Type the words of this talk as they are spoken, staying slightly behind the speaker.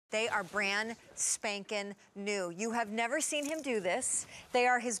They are brand spanking new. You have never seen him do this. They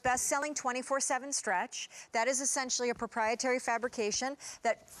are his best-selling 24/7 stretch. That is essentially a proprietary fabrication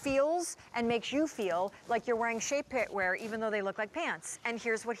that feels and makes you feel like you're wearing shapewear even though they look like pants. And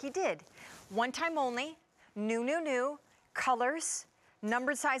here's what he did. One time only, new, colors,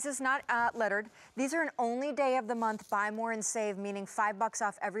 numbered sizes, not lettered. These are an only day of the month, buy more and save, meaning $5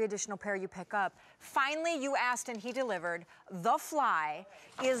 off every additional pair you pick up. Finally, you asked and he delivered. The Fly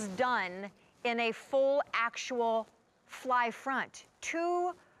is done in a full actual fly front.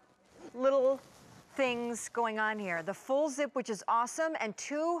 Two little things going on here. The full zip, which is awesome, and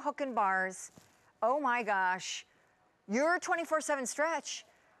two hook and bars. Oh my gosh. Your 24/7 stretch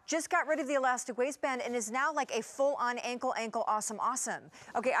just got rid of the elastic waistband and is now like a full-on ankle, awesome.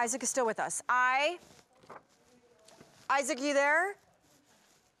 Okay, Isaac is still with us. Isaac, you there?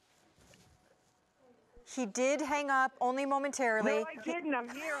 He did hang up only momentarily. No, I didn't. I'm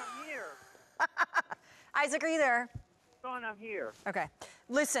here. Isaac, are you there? Shawn, I'm here. Okay.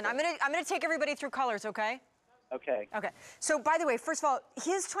 Listen, I'm gonna take everybody through colors, okay? Okay. Okay. So by the way, first of all,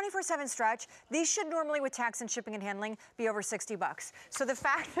 his 24/7 stretch, these should normally with tax and shipping and handling be over $60. So the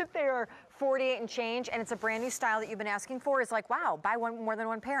fact that they are 48 and change and it's a brand new style that you've been asking for is like, wow, buy more than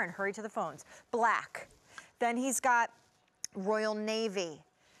one pair and hurry to the phones. Black. Then he's got royal navy.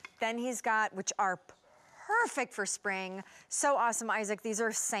 Then he's got, which are perfect for spring. So awesome, Isaac. These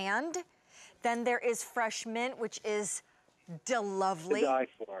are sand. Then there is fresh mint, which is lovely. To die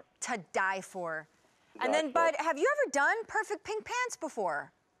for. To die for. And then, Bud, have you ever done perfect pink pants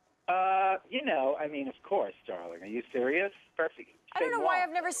before? You know, I mean, of course, darling. Are you serious? Perfect. I don't know why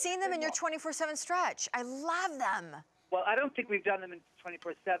I've never seen them in your 24/7 stretch. I love them. Well, I don't think we've done them in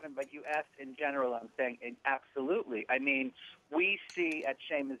 24/7, but you asked in general, I'm saying absolutely. I mean, we see at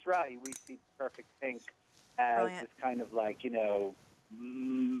Shawn Mizrahi, we see perfect pink as Brilliant. this kind of like,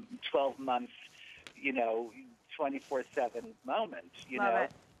 12-month, 24/7 moment, Love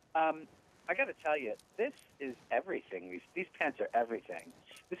it. I got to tell you, this is everything. These pants are everything.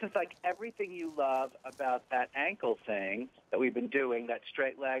 This is like everything you love about that ankle thing that we've been doing, that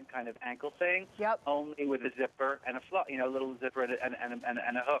straight leg kind of ankle thing. Yep. Only with a zipper and a a little zipper and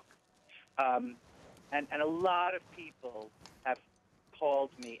a hook. And a lot of people have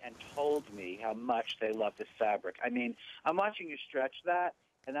called me and told me how much they love this fabric. I mean, I'm watching you stretch that,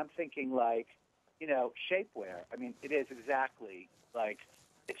 and I'm thinking like, shapewear. I mean, it is exactly like.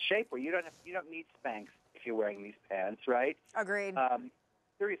 It's shapewear. You don't need Spanx if you're wearing these pants, right? Agreed.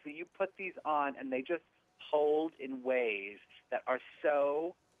 Seriously, you put these on and they just hold in ways that is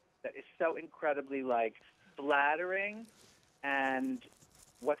so incredibly like flattering and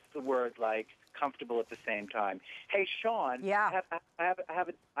what's the word, like comfortable at the same time. Hey, Shawn. Yeah. I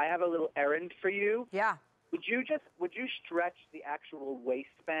have a little errand for you. Yeah. Would you stretch the actual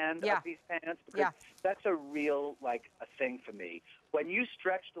waistband of these pants? Because that's a real, like, a thing for me. When you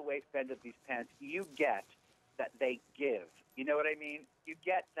stretch the waistband of these pants, you get that they give. You know what I mean? You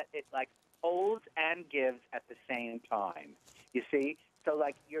get that it, like, holds and gives at the same time. You see? So,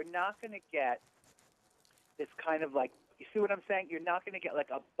 like, you're not going to get this kind of, like, you see what I'm saying? You're not going to get, like,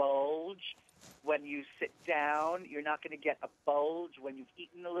 a bulge when you sit down. You're not going to get a bulge when you've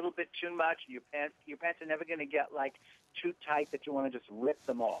eaten a little bit too much. Your pants are never going to get like too tight that you want to just rip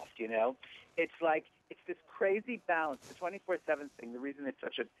them off, It's like, it's this crazy balance. The 24/7 thing, the reason it's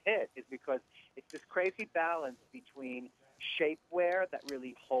such a hit is because it's this crazy balance between shapewear that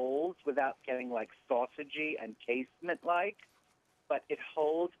really holds without getting like sausagey and casement-like, but it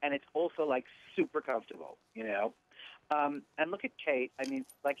holds and it's also like super comfortable, And look at Kate. I mean,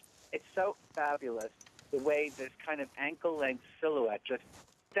 like, it's so fabulous the way this kind of ankle-length silhouette just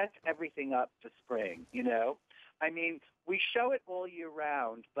sets everything up for spring, I mean, we show it all year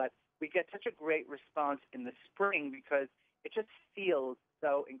round, but we get such a great response in the spring because it just feels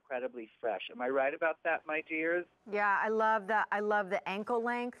so incredibly fresh. Am I right about that, my dears? Yeah, I love the ankle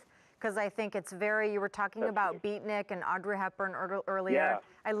length because I think it's you were talking about Beatnik and Audrey Hepburn earlier. Yeah.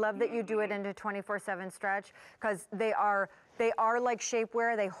 I love that you do it into 24/7 stretch because they are like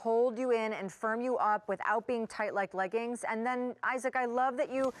shapewear. They hold you in and firm you up without being tight like leggings. And then, Isaac, I love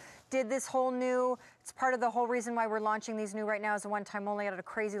that you did this whole new, it's part of the whole reason why we're launching these new right now as a one-time only at a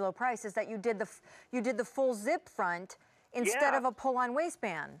crazy low price, is that you did the full zip front instead of a pull-on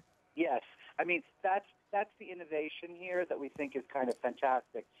waistband. Yes. I mean, that's the innovation here that we think is kind of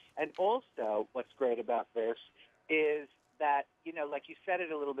fantastic. And also, what's great about this is that, like you said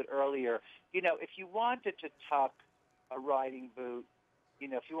it a little bit earlier, if you wanted to tuck a riding boot,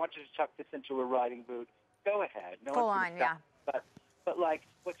 if you wanted to tuck this into a riding boot, go ahead. No Full one's on, yeah. But like,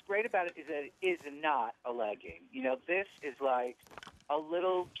 what's great about it is that it is not a legging. This is like a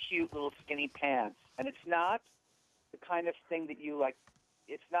little cute little skinny pants. And it's not the kind of thing that you like.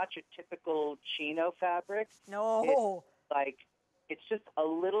 It's not your typical chino fabric. No. It's just a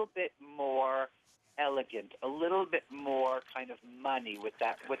little bit more elegant, a little bit more kind of money with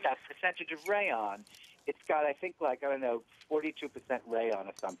that percentage of rayon. It's got, I think, 42% rayon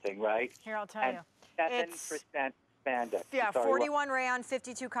or something, right? Here, I'll tell you. 7% spandex. Yeah, 41 rayon,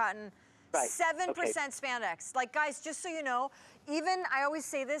 52 cotton. Right. 7% spandex. Like, guys, just so you know, even, I always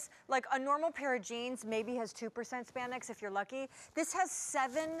say this, like a normal pair of jeans maybe has 2% spandex if you're lucky. This has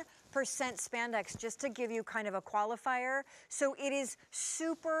 7% spandex, just to give you kind of a qualifier. So it is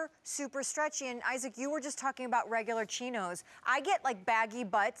super, super stretchy. And Isaac, you were just talking about regular chinos. I get like baggy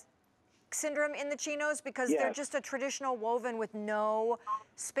butt syndrome in the chinos because they're just a traditional woven with no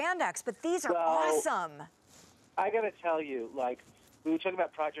spandex. But these are awesome. I got to tell you, we were talking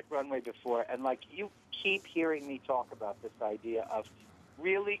about Project Runway before, and you keep hearing me talk about this idea of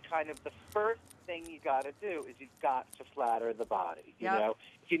really kind of the first thing you got to do is you've got to flatter the body. You know,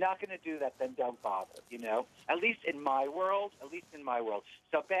 if you're not going to do that, then don't bother. You know, at least in my world.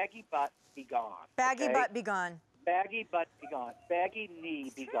 So baggy butt, be gone. Baggy butt, be gone. Baggy butt, be gone. Baggy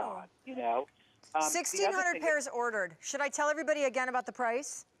knee, be gone. You know, 1,600 pairs ordered. Should I tell everybody again about the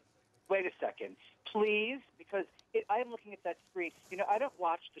price? Wait a second, please, because I am looking at that screen. You know, I don't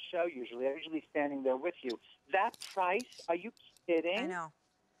watch the show usually. I'm usually standing there with you. That price? Are you kidding? I know.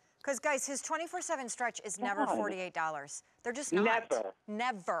 Because, guys, his 24/7 stretch is never $48. They're just not.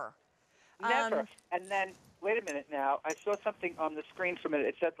 Never. Never. And then, wait a minute now. I saw something on the screen for a minute.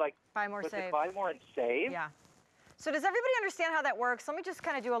 It said, buy more, save. Buy more and save? Yeah. So does everybody understand how that works? Let me just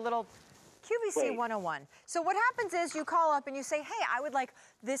kind of do a little QVC 101. So what happens is you call up and you say, hey, I would like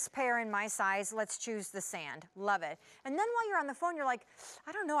this pair in my size. Let's choose the sand. Love it. And then while you're on the phone, you're like,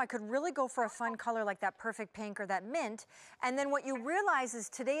 I don't know, I could really go for a fun color like that perfect pink or that mint. And then what you realize is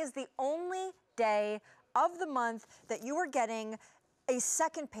today is the only day of the month that you are getting a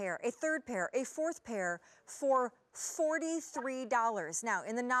second pair, a third pair, a fourth pair for $43. Now,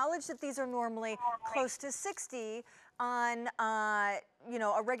 in the knowledge that these are normally close to $60 on, you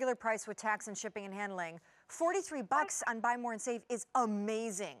know, a regular price with tax and shipping and handling, $43 on Buy More and Save is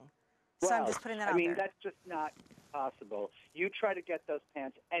amazing. So I'm just putting that out there. I mean, that's just not possible. You try to get those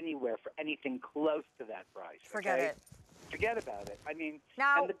pants anywhere for anything close to that price. Forget it. Forget about it. I mean,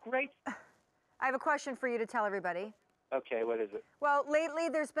 now, and the great... I have a question for you to tell everybody. Okay, what is it? Well, lately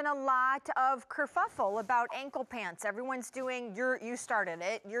there's been a lot of kerfuffle about ankle pants. Everyone's doing, you started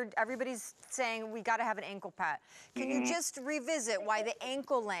it. Everybody's saying we got to have an ankle pant. Can you just revisit why the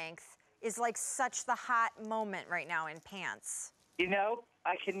ankle length is like such the hot moment right now in pants? You know,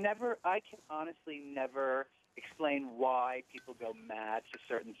 I can honestly never explain why people go mad for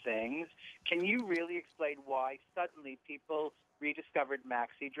certain things. Can you really explain why suddenly people rediscovered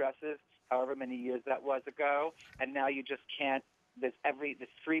maxi dresses, however many years that was ago, and now you just can't, there's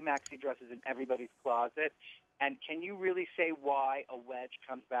 3 maxi dresses in everybody's closet, and can you really say why a wedge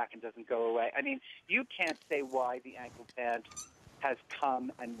comes back and doesn't go away? I mean, you can't say why the ankle pant has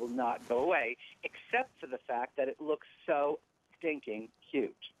come and will not go away, except for the fact that it looks so stinking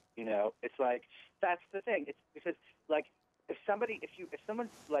cute. You know, it's like, that's the thing. It's because, like, if someone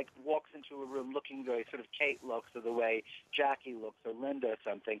like walks into a room looking the way sort of Kate looks or the way Jackie looks or Linda or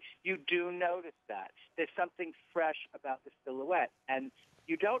something, you do notice that. There's something fresh about the silhouette. And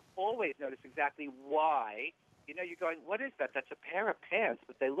you don't always notice exactly why. You know, you're going, what is that? That's a pair of pants,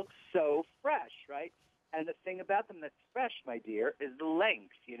 but they look so fresh, right? And the thing about them that's fresh, my dear, is the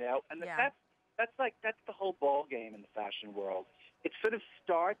length, you know? And that's the whole ball game in the fashion world. It sort of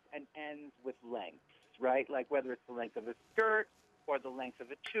starts and ends with length. Right? Like whether it's the length of a skirt or the length of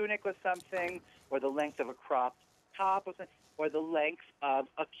a tunic or something, or the length of a cropped top or something, or the length of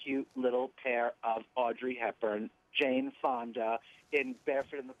a cute little pair of Audrey Hepburn, Jane Fonda in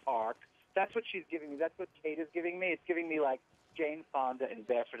Barefoot in the Park. That's what she's giving me. That's what Kate is giving me. It's giving me like Jane Fonda in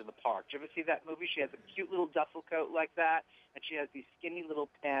Barefoot in the Park. Did you ever see that movie? She has a cute little duffel coat like that, and she has these skinny little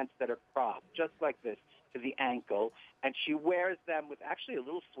pants that are cropped, just like this, to the ankle, and she wears them with actually a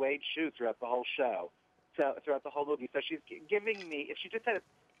little suede shoe throughout the whole show. So throughout the whole movie. So she's giving me, if she just had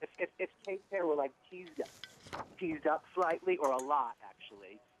if Kate's hair were like teased up slightly, or a lot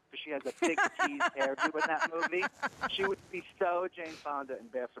actually, because she has a big teased hairdo in that movie, she would be so Jane Fonda in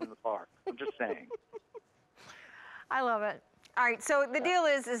Barefoot in the Park. I'm just saying. I love it. All right, so the deal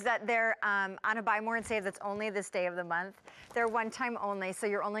is that they're on a buy more and save that's only this day of the month. They're one time only, so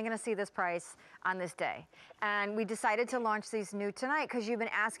you're only gonna see this price on this day. And we decided to launch these new tonight because you've been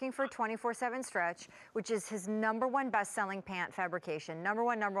asking for 24/7 stretch, which is his #1 best-selling pant fabrication. Number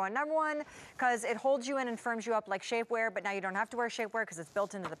one, because it holds you in and firms you up like shapewear, but now you don't have to wear shapewear because it's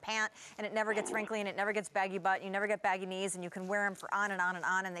built into the pant, and it never gets wrinkly, and it never gets baggy butt, you never get baggy knees, and you can wear them for on and on and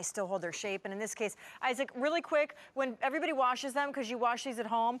on, and they still hold their shape. And in this case, Isaac, really quick, when everybody washes them, because you wash these at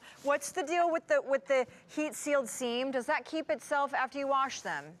home, what's the deal with the heat-sealed seam? Does that keep itself after you wash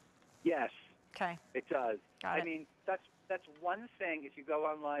them? Yes. Okay. It does. Got it. I mean, that's one thing. If you go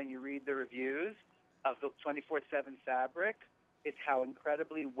online, you read the reviews of the 24/7 fabric, it's how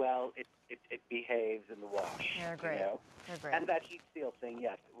incredibly well it behaves in the wash. They're great. You know? They're great. And that heat seal thing,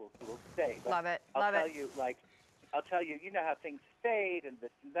 yes, it will stay. But Love it. I'll tell you, you know how things fade and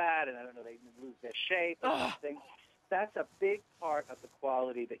this and that, and I don't know, they lose their shape or something. That's a big part of the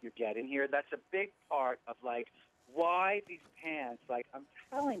quality that you're getting here. That's a big part of, like, why these pants, like, I'm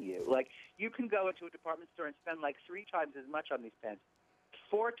telling you, like, you can go into a department store and spend, like, 3 times as much on these pants,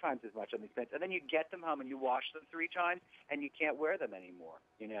 4 times as much on these pants, and then you get them home and you wash them 3 times, and you can't wear them anymore,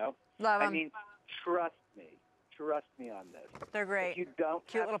 you know? Love them. I mean, trust me on this. They're great. If you don't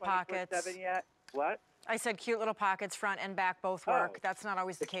cute have little pockets 24/7 yet, what? I said cute little pockets, front and back both work. That's not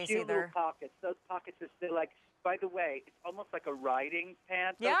always the case cute either. Little pockets. Those pockets are still like, by the way, it's almost like a riding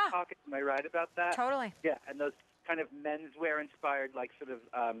pant. Yeah. Those pockets, am I right about that? Totally. Yeah, and those kind of menswear inspired, like, sort of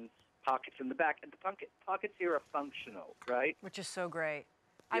pockets in the back. And the pockets here are functional, right? Which is so great.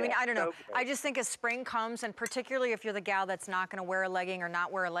 Yeah, I mean, I don't know. so great. I just think as spring comes, and particularly if you're the gal that's not going to wear a legging or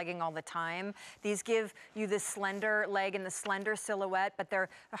not wear a legging all the time, these give you this slender leg and the slender silhouette, but they're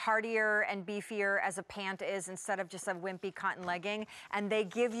hardier and beefier as a pant is instead of just a wimpy cotton legging. And they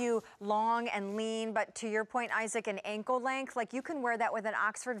give you long and lean, but to your point, Isaac, an ankle length. Like, you can wear that with an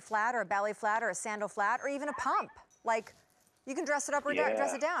Oxford flat or a ballet flat or a sandal flat or even a pump. Like, you can dress it up or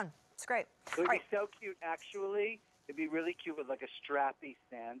dress it down. It's great. It would be so cute, actually. It'd be really cute with, like, a strappy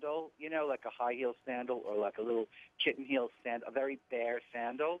sandal, you know, like a high heel sandal or like a little kitten heel sandal, a very bare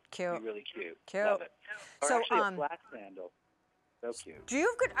sandal. Cute. It'd be really cute. Cute. Love it. Or So, actually a flat sandal. So cute. Do you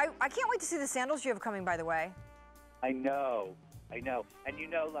have good, I can't wait to see the sandals you have coming, by the way. I know. And you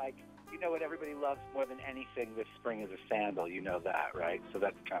know, like, you know what everybody loves more than anything this spring is a sandal. You know that, right? So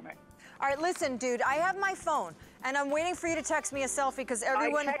that's coming. All right, listen, dude, I have my phone, and I'm waiting for you to text me a selfie because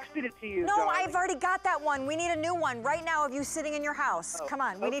everyone... I texted it to you, No, darling. I've already got that one. We need a new one right now of you sitting in your house. Oh, Come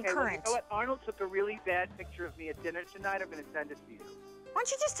on, we need well, current. you know what? Arnold took a really bad picture of me at dinner tonight. I'm going to send it to you. Why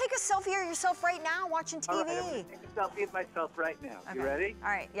don't you just take a selfie of yourself right now watching TV? All right, I'm going to take a selfie of myself right now. Okay. You ready? All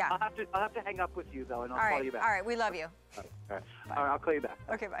right, yeah. I'll have to hang up with you, though, and I'll All right, call you back. all right, we love you. All right, I'll call you back.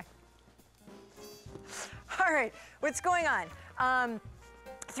 Okay, bye. All right, what's going on?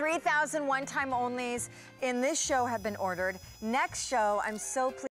 3,000 one-time onlys in this show have been ordered. Next show, I'm so pleased.